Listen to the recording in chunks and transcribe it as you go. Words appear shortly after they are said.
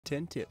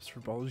10 tips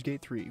for Baldur's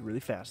Gate 3 really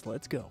fast.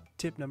 Let's go.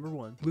 Tip number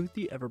 1. Loot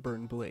the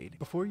Everburn Blade.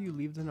 Before you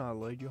leave the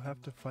Nautiloid, you'll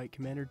have to fight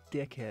Commander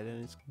Dickhead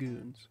and his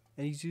goons.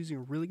 And he's using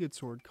a really good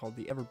sword called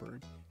the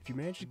Everburn. If you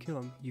manage to kill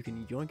him, you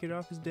can yoink it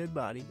off his dead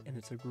body, and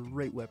it's a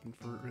great weapon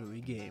for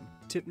early game.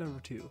 Tip number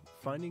 2.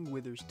 Finding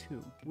Wither's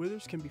tomb.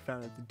 Withers can be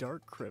found at the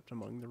Dark Crypt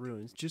among the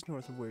ruins, just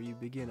north of where you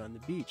begin on the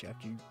beach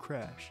after you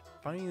crash.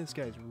 Finding this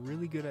guy is a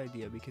really good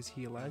idea because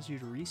he allows you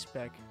to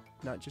respec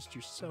not just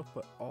yourself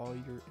but all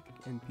your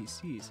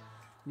NPCs.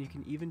 And you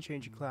can even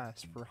change a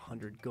class for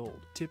 100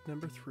 gold. Tip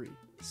number 3.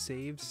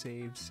 Save,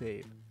 save,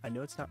 save. I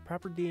know it's not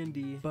proper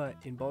D&D, but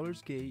in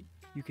Baldur's Gate,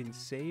 you can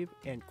save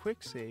and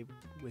quick save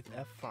with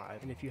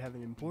F5, and if you have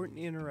an important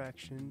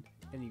interaction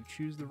and you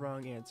choose the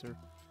wrong answer,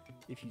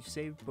 if you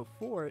saved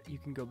before it, you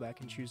can go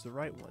back and choose the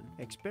right one.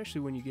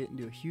 Especially when you get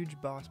into a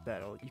huge boss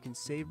battle, you can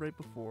save right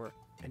before,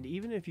 and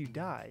even if you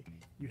die,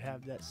 you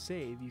have that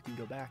save you can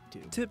go back to.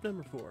 Tip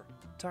number 4.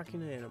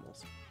 Talking to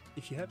animals.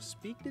 If you have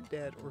Speak to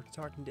Dead or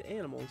talking to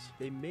animals,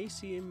 they may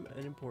seem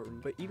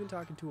unimportant, but even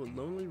talking to a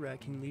lonely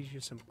rat can lead you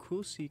to some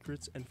cool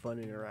secrets and fun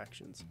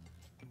interactions.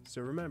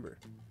 So remember,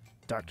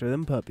 talk to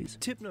them puppies.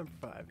 Tip number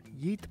 5.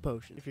 Yeet the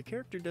potion. If your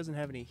character doesn't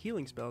have any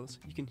healing spells,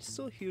 you can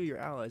still heal your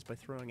allies by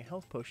throwing a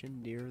health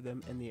potion near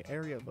them, and the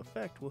area of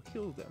effect will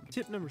heal them.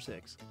 Tip number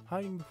 6.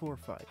 Hiding before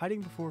fight.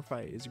 Hiding before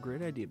fight is a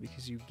great idea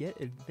because you get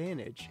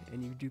advantage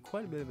and you do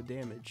quite a bit of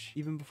damage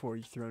even before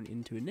you're thrown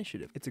into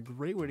initiative. It's a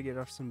great way to get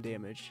off some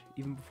damage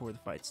even before the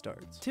fight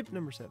starts. Tip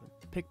number 7.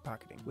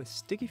 Pickpocketing. With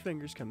sticky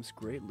fingers comes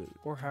great loot,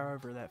 or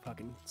however that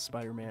fucking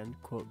Spider-Man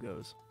quote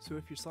goes. So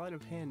if your sleight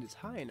of hand is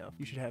high enough,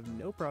 you should have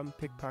no problem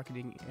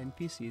pickpocketing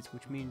NPCs,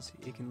 which means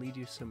it can lead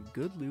you some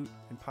good loot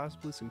and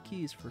possibly some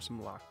keys for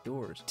some locked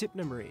doors. Tip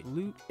number 8.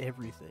 Loot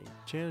everything.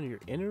 Channel your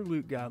inner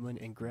loot goblin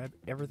and grab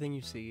everything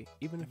you see.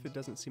 Even if it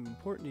doesn't seem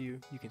important to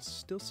you, you can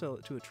still sell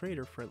it to a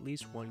trader for at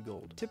least 1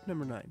 gold. Tip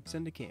number 9.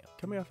 Send to camp.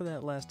 Coming off of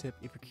that last tip,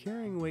 if your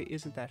carrying weight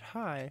isn't that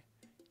high,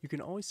 you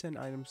can always send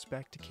items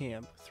back to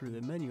camp through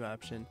the menu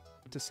option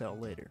to sell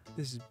later.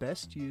 This is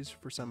best used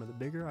for some of the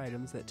bigger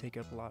items that take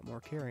up a lot more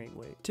carrying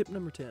weight. Tip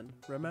number 10.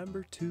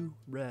 Remember to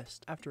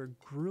rest. After a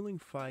grueling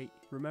fight,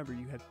 remember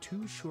you have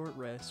 2 short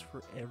rests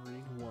for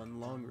every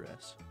 1 long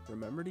rest.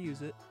 Remember to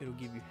use it. It'll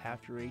give you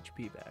half your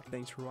HP back.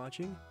 Thanks for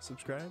watching,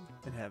 subscribe,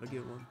 and have a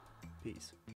good one. Peace.